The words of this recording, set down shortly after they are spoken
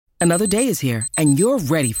Another day is here, and you're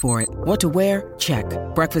ready for it. What to wear? Check.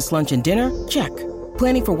 Breakfast, lunch, and dinner? Check.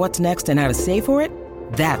 Planning for what's next and how to save for it?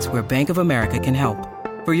 That's where Bank of America can help.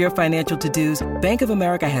 For your financial to-dos, Bank of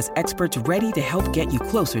America has experts ready to help get you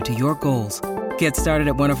closer to your goals. Get started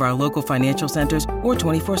at one of our local financial centers or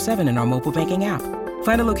 24/7 in our mobile banking app.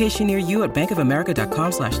 Find a location near you at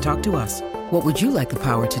bankofamerica.com/talktous. What would you like the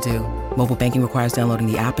power to do? Mobile banking requires downloading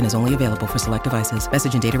the app and is only available for select devices.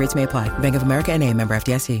 Message and data rates may apply. Bank of America N.A., member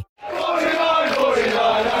FDIC.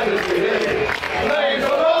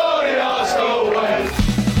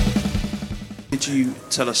 Could you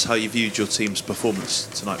tell us how you viewed your team's performance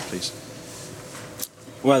tonight, please?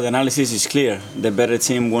 Well, the analysis is clear. The better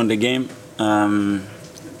team won the game.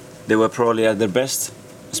 They were probably at their best,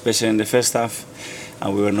 especially in the first half,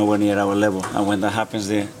 and we were nowhere near our level. And when that happens,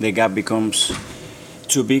 the gap becomes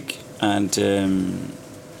too big, and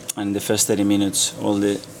in the first 30 minutes, all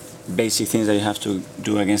the basic things that you have to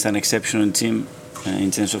do against an exceptional team,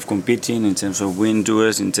 in terms of competing, in terms of win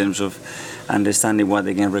doers, in terms of understanding what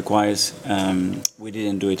the game requires, we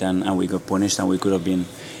didn't do it, and we got punished, and we could have been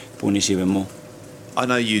punished even more. I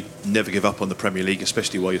know you never give up on the Premier League,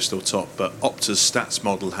 especially while you're still top, but Opta's stats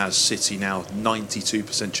model has City now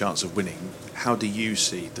 92% chance of winning. How do you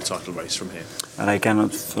see the title race from here? And I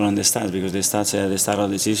cannot follow the stats, because the stats at the start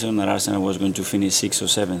of the season that Arsenal was going to finish 6th or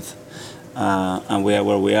 7th, and we are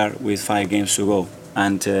where we are with 5 games to go.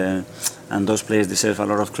 And those players deserve a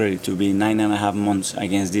lot of credit to be 9.5 months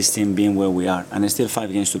against this team being where we are, and still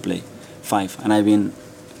 5 games to play, 5. And I've been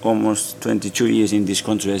almost 22 years in this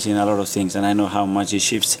country. I've seen a lot of things, and I know how much it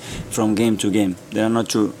shifts from game to game. There are not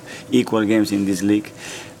 2 equal games in this league,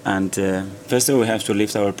 and first of all, we have to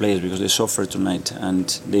lift our players, because they suffered tonight,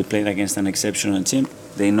 and they played against an exceptional team.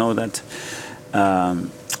 They know that,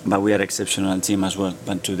 but we are an exceptional team as well.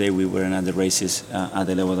 But today we weren't at the races at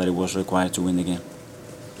the level that it was required to win the game.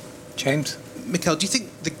 James? Mikel, do you think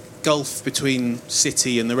the gulf between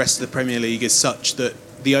City and the rest of the Premier League is such that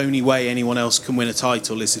the only way anyone else can win a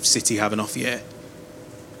title is if City haven't off yet?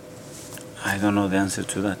 I don't know the answer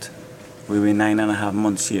to that. We've been 9.5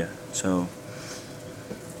 months here, so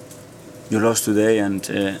you lost today, and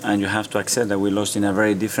you have to accept that we lost in a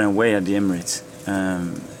very different way at the Emirates.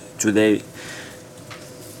 Today,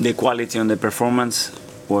 the quality on the performance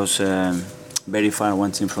was very far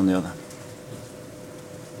one team from the other.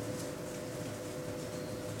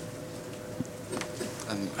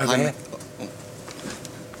 Over here. How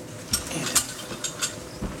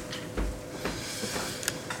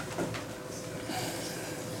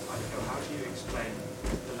do you explain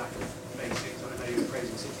the lack of basics? I know you're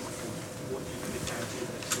praising City before. What do you put it down to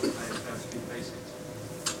that still players fail to do the basics?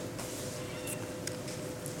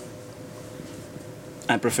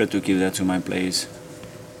 I prefer to give that to my players.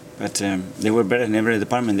 But they were better in every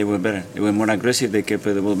department. They were better. They were more aggressive. They kept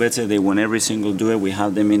the ball better. They won every single duel. We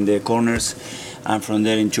had them in the corners, and from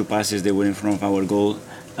there, in 2 passes, they were in front of our goal.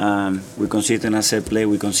 We conceded a set play.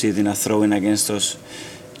 We conceded a throw-in against us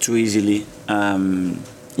too easily. In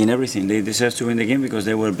everything, they deserved to win the game because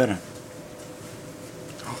they were better.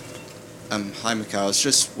 Hi, Mikel. I was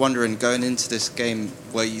just wondering, going into this game,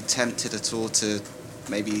 were you tempted at all to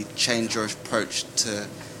maybe change your approach to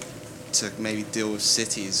maybe deal with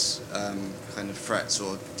City's kind of threats,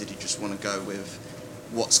 or did you just want to go with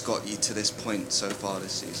what's got you to this point so far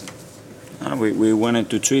this season? We wanted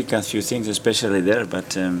to tweak a few things, especially there,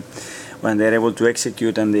 but when they're able to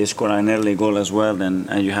execute and they score an early goal as well, and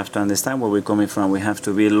you have to understand where we're coming from. We have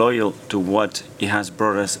to be loyal to what it has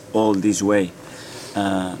brought us all this way,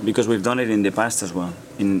 because we've done it in the past as well,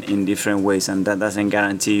 in different ways, and that doesn't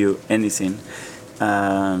guarantee you anything.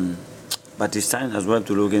 But it's time as well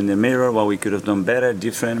to look in the mirror, what we could have done better,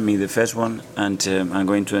 different, me the first one, and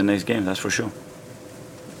go into the next game, that's for sure.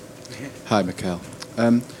 Hi, Mikel.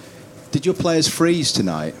 Did your players freeze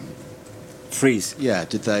tonight? Freeze? Yeah,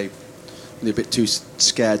 did they? They're a bit too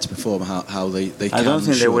scared to perform how they can. I don't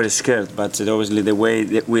think they were scared, but obviously the way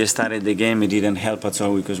that we started the game, it didn't help at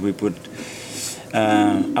all, because we put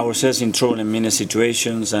ourselves in trouble in many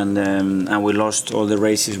situations, and we lost all the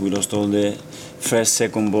races, we lost all the first,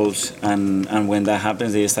 second balls, and when that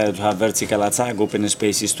happens, they started to have vertical attack, open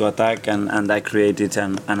spaces to attack, and that created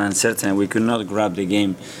an uncertainty. We could not grab the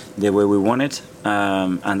game the way we wanted,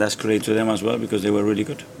 and that's credit to them as well, because they were really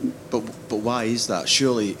good. But why is that?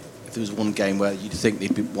 Surely, if there was one game where you'd think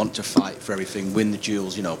they'd want to fight for everything, win the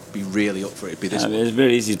duels, be really up for it, it'd be this one. It's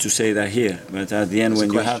very easy to say that here, but at the end,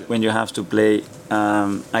 when you have to play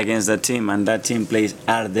against that team, and that team plays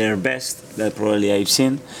at their best, that probably I've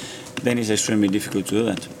seen, then it's extremely difficult to do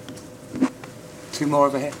that. 2 more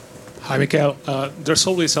over here. Hi, Mikel. There's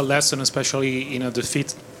always a lesson, especially in a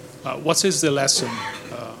defeat. What is the lesson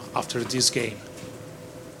after this game?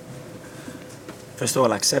 First of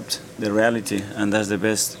all, accept the reality, and that's the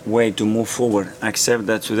best way to move forward. Accept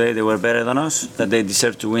that today they were better than us, that they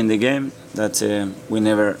deserve to win the game, that we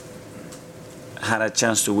never had a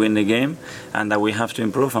chance to win the game, and that we have to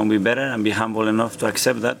improve and be better and be humble enough to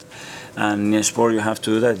accept that. And in sport, you have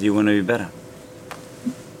to do that. You want to be better.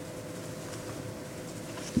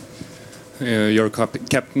 Your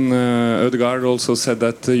captain Ødegaard also said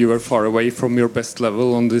that you were far away from your best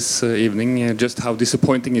level on this evening. Just how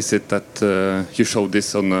disappointing is it that you showed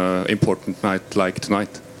this on an important night like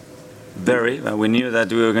tonight? Very. We knew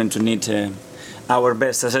that we were going to need our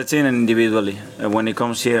best as a team and individually. When it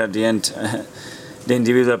comes here at the end, the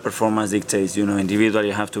individual performance dictates. You know, individually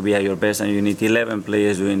you have to be at your best, and you need 11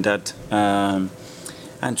 players doing that.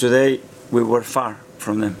 And today we were far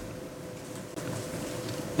from them.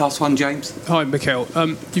 Last one, James. Hi, Mikel.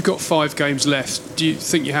 You've got 5 games left. Do you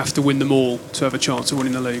think you have to win them all to have a chance of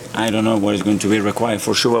winning the league? I don't know what is going to be required.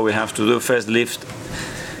 For sure, what we have to do first, lift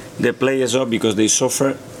the players up because they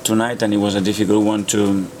suffer tonight, and it was a difficult one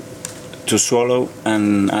to swallow,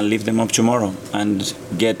 and lift them up tomorrow and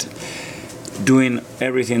get doing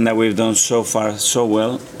everything that we've done so far so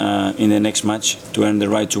well in the next match to earn the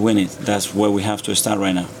right to win it. That's where we have to start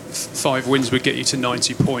right now. 5 wins would get you to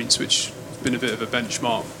 90 points, which has been a bit of a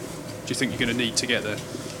benchmark. Do you think you're going to need to get there?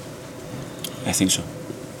 I think so.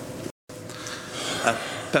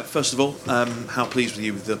 Pep, first of all, how pleased were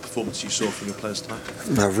you with the performance you saw from your players tonight?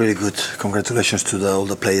 Really good. Congratulations to all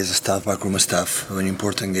the players, staff, backroom staff. An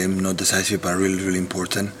important game, not decisive, but really, really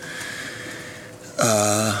important.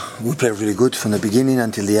 We played really good from the beginning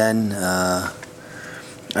until the end.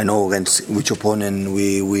 I know against which opponent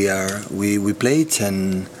we played,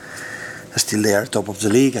 and still they are top of the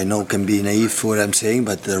league. I know it can be naive for what I'm saying,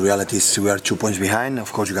 but the reality is we are 2 points behind.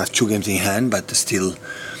 Of course, you have 2 games in hand, but still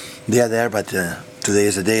they are there. But today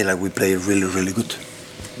is a day like we play really, really good.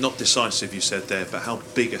 Not decisive, you said there, but how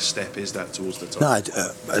big a step is that towards the top? No,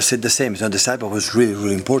 I said the same. It's not decisive, but it was really,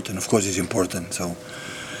 really important. Of course, it's important. So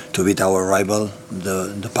to beat our rival,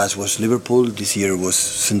 the past was Liverpool. This year was,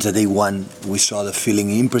 since the day one, we saw the feeling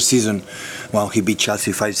in pre-season when he beat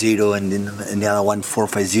Chelsea 5-0 and then the other one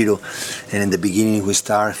 4-5-0. And in the beginning, we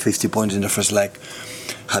start 50 points in the first leg,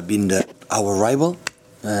 have been our rival.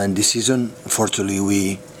 And this season, fortunately,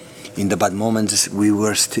 we, in the bad moments, we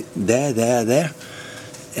were there.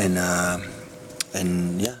 And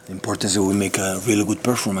yeah, important is that we make a really good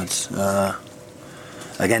performance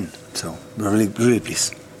again. So we're really, really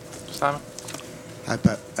pleased. Simon? Hi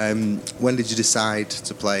Pep. When did you decide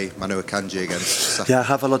to play Manu Akanji against? Yeah, I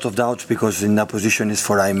have a lot of doubts because in that position is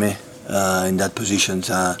for Jaime. In that position,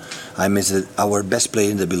 Jaime is our best player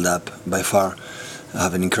in the build-up by far. I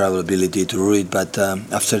have an incredible ability to read, but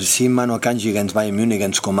after seeing Manu Akanji against Bayern Munich,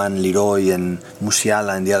 against Coman, Leroy and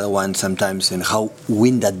Musiala and the other one sometimes, and how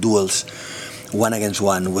win that duels 1 against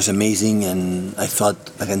 1 was amazing. And I thought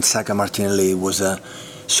against Saka Martinelli was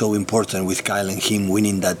so important with Kyle and him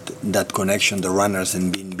winning that connection, the runners,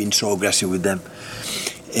 and being so aggressive with them.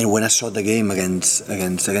 And when I saw the game against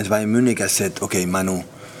Bayern Munich, I said, okay, Manu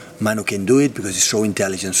can do it because he's so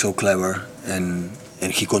intelligent, so clever, and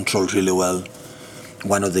he controls really well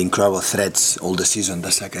one of the incredible threats all the season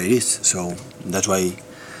that Saka is. So that's why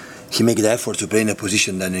he made the effort to play in a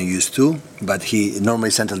position that he used to. But he normally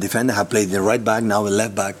central defender, have played the right back, now the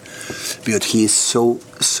left back, because he is so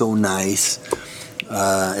nice.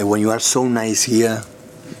 And when you are so nice here,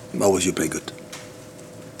 always you play good.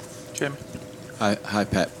 Jim? Hi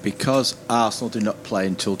Pep. Because Arsenal do not play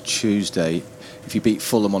until Tuesday, if you beat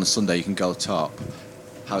Fulham on a Sunday, you can go top.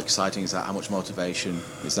 How exciting is that? How much motivation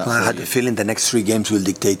is that? I had the feeling the next 3 games will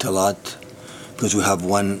dictate a lot, because we have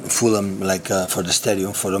one Fulham, like for the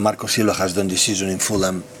stadium, for the Marco Silva has done this season in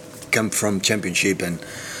Fulham, come from Championship, and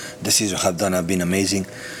the season have been amazing.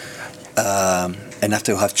 And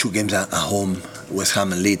after we have 2 games at home, West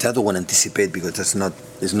Ham and Leeds, I don't want to anticipate because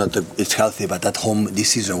it's healthy, but at home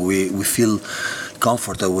this season we feel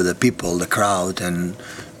comfortable with the people, the crowd, and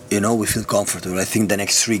we feel comfortable. I think the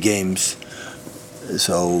next 3 games,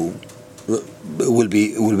 so will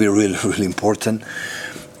be really, really important.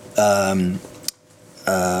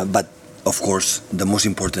 But of course, the most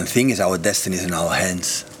important thing is our destiny is in our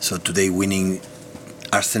hands. So today, winning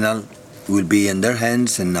Arsenal will be in their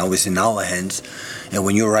hands, and now it's in our hands. And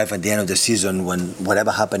when you arrive at the end of the season, when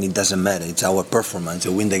whatever happens, it doesn't matter. It's our performance.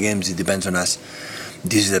 To win the games, it depends on us.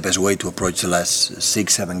 This is the best way to approach the last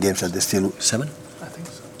 6-7 games. Are there still 7? I think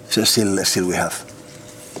so. So still we have.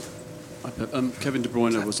 Kevin De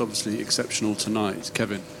Bruyne was obviously exceptional tonight.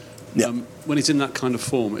 Kevin, yeah. When he's in that kind of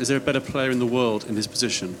form, is there a better player in the world in his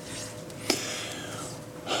position?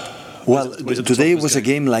 Well, today was a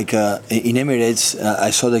game like in Emirates. I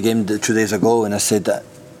saw the game 2 days ago, and I said that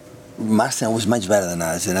Arsenal was much better than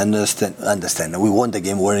us, and I understand. We won the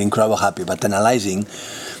game. We were incredibly happy. But analyzing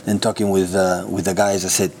and talking with the guys, I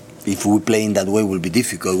said, if we play in that way, it will be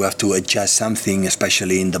difficult. We have to adjust something,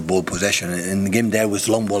 especially in the ball possession. And the game there was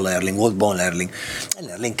long ball Erling, old ball Erling. And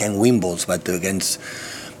Erling can win balls, but against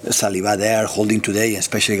Saliba there, holding today,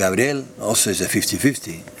 especially Gabriel, also is a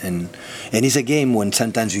 50-50. And it's a game when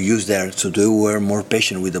sometimes you use there, so they were more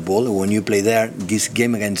patient with the ball. When you play there, this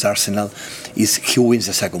game against Arsenal, is he wins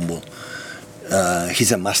the second ball.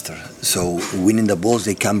 He's a master. So winning the balls,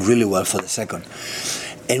 they come really well for the second.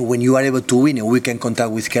 And when you are able to win, and we can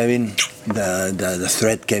contact with Kevin, the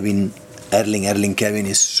threat Kevin, Erling Kevin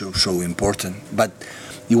is so important. But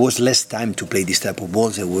it was less time to play this type of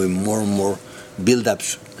balls. There were more and more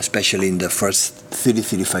build-ups, especially in the first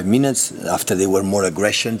 30-35 minutes, after they were more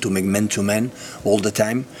aggression to make man-to-man all the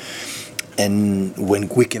time. And when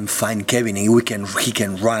we can find Kevin and he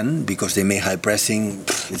can run, because they make high pressing,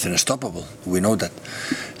 it's unstoppable. We know that.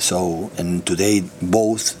 So, and today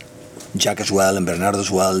both Jack as well and Bernardo as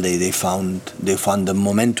well, they found the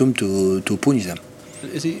momentum to punish them.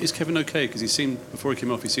 Is Kevin okay? Because he seemed, before he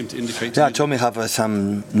came off, he seemed to indicate. Yeah, Tommy have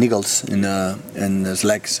some niggles in his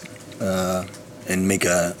legs, and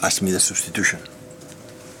ask me the substitution.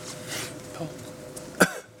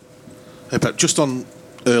 Hey, Pep, just on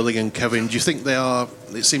Erling and Kevin, do you think they are?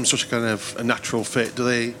 It seems such a kind of a natural fit. Do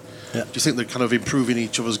they? Yeah. Do you think they're kind of improving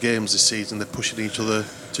each other's games this season? They're pushing each other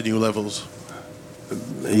to new levels.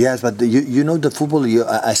 Yes, but you know the football.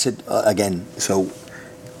 I said again. So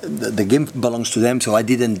the game belongs to them. So I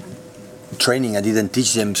didn't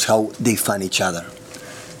teach them how they find each other.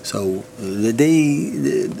 So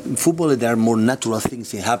football, there are more natural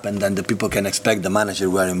things that happen than the people can expect. The manager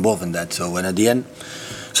were involved in that. So when at the end,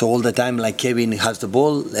 so all the time, like Kevin has the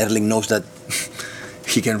ball, Erling knows that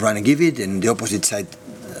he can run and give it, and the opposite side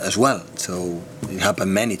as well. So it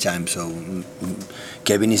happened many times. So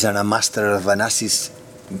Kevin is a master of an assist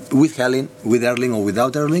with Erling or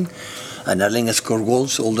without Erling, and Erling has scored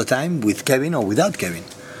goals all the time with Kevin or without Kevin.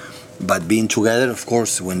 But being together, of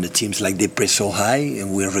course, when the teams like they press so high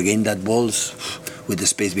and we regain that balls with the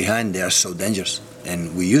space behind, they are so dangerous,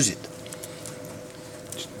 and we use it.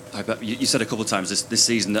 You said a couple of times this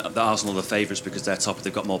season that Arsenal are the favourites because they're top.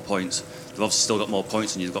 They've got more points. They've obviously still got more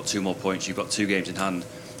points, and you've got 2 more points. You've got 2 games in hand.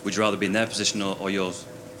 Would you rather be in their position or yours?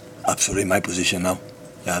 Absolutely, my position now.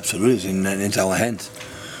 Yeah, absolutely, it's in our hands.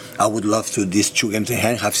 I would love to these 2 games in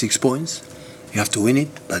hand have 6 points. You have to win it,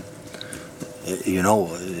 but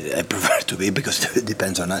I prefer to be because it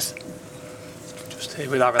depends on us. Just here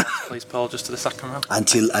with Aaron, please, Paul, just to the second row.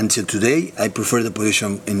 Until today, I prefer the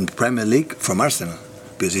position in Premier League from Arsenal,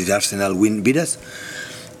 because if Arsenal beat us,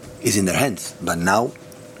 it's in their hands. But now,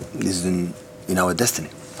 it's in our destiny.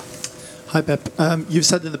 Hi, Pep. You've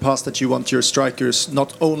said in the past that you want your strikers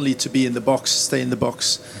not only to be in the box, stay in the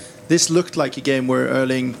box. This looked like a game where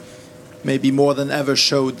Erling maybe more than ever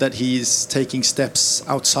showed that he's taking steps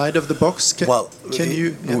outside of the box.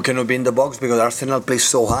 We cannot be in the box because Arsenal plays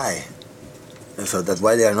so high. So that's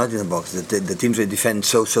why they are not in the box. The teams will defend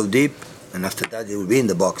so deep, and after that they will be in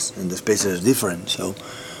the box, and the spaces are different. So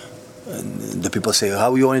the people say,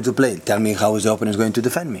 how you want to play? Tell me how is the opponent going to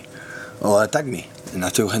defend me or attack me. And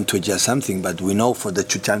after we want to adjust something, but we know for the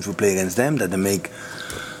 2 times we play against them that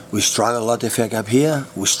we struggle a lot in FA Cup here,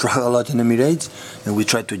 we struggle a lot in Emirates, and we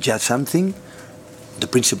try to adjust something. The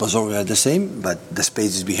principles are the same, but the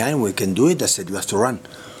space is behind, we can do it. I said you have to run.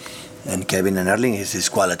 And Kevin and Erling is this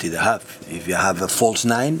quality they have. If you have a false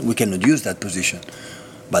 9, we cannot use that position.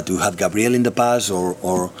 But we have Gabriel in the pass or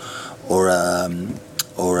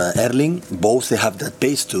Erling, both they have that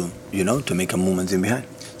pace to make a movement in behind.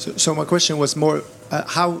 So my question was more,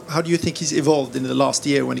 how do you think he's evolved in the last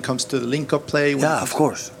year when it comes to the link-up play? Yeah, of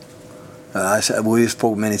course. We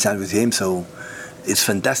spoke many times with him, so it's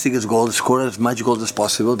fantastic as goal, score as much goals as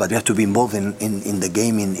possible, but you have to be involved in the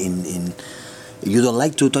game. You don't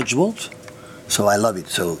like to touch balls, so I love it.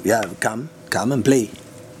 So yeah, come and play,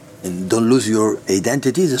 and don't lose your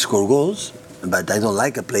identity to score goals. But I don't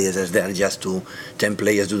like a player that's there just to 10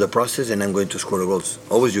 players do the process and I'm going to score goals.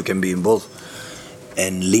 Always you can be involved.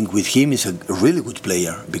 And link with him is a really good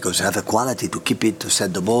player because he has the quality to keep it, to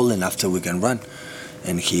set the ball, and after we can run.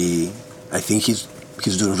 And I think he's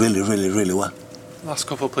doing really, really, really well. Last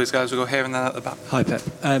couple, please, guys. We'll go here and then at the back. Hi, Pep.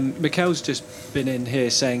 Mikel's just been in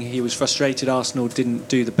here saying he was frustrated Arsenal didn't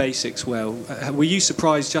do the basics well. Were you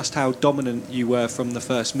surprised just how dominant you were from the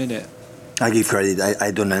first minute? I give credit.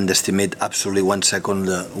 I don't underestimate absolutely 1 second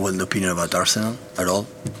the opinion about Arsenal at all.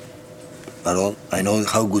 I know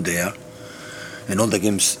how good they are. And all the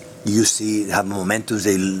games you see have momentum,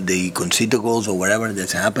 they concede the goals or whatever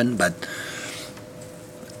that's happened, but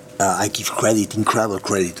I give incredible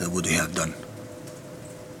credit to what they have done.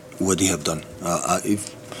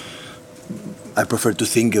 If I prefer to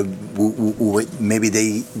think maybe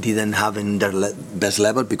they didn't have in their best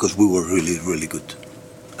level because we were really, really good.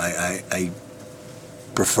 I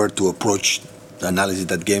prefer to approach the analysis of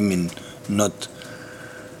that game in not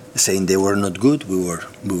saying they were not good. We were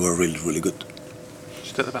really, really good.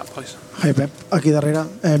 Just at the back, please. Hi Pep, aquí darrere,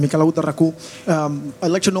 Mikel Arteta Pep Guardiola.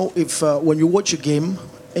 I'd like to know if when you watch a game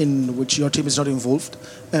in which your team is not involved,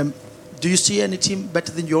 do you see any team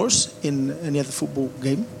better than yours in any other football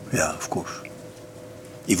game? Yeah, of course.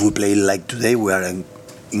 If we play like today, we are an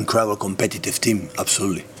incredible competitive team,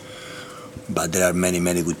 absolutely. But there are many,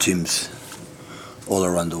 many good teams all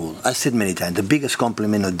around the world. I said many times, the biggest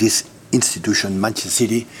compliment of this institution, Manchester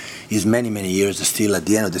City, is many, many years still at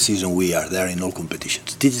the end of the season we are there in all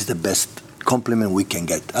competitions. This is the best compliment we can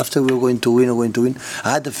get. After we're going to win,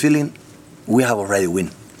 I had the feeling we have already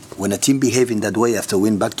win. When a team behave in that way after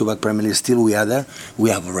win back-to-back Premier League, still we are there, we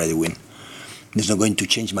have already win. It's not going to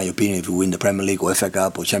change my opinion if we win the Premier League or FA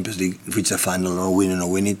Cup or Champions League, reach the final or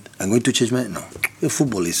win it. I'm going to change my... No.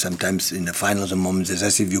 Football is sometimes in the finals and moments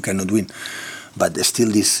decisive you cannot win. But there's still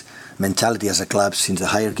this mentality as a club, since the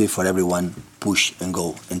hierarchy for everyone, push and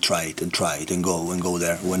go and try it and go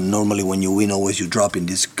there. When normally when you win, always you drop in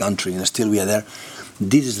this country and still we are there.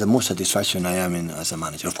 This is the most satisfaction I am in as a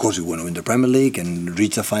manager. Of course, we want to win the Premier League and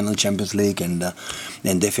reach the final Champions League and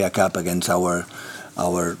the FA Cup against our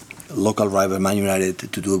local rival Man United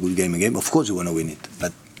to do a good game again. Of course, we want to win it,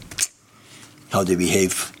 but how they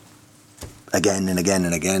behave again and again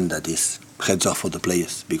and again, that is heads off for the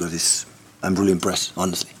players, because I'm really impressed.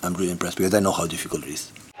 Honestly, I'm really impressed because I know how difficult it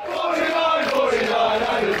is.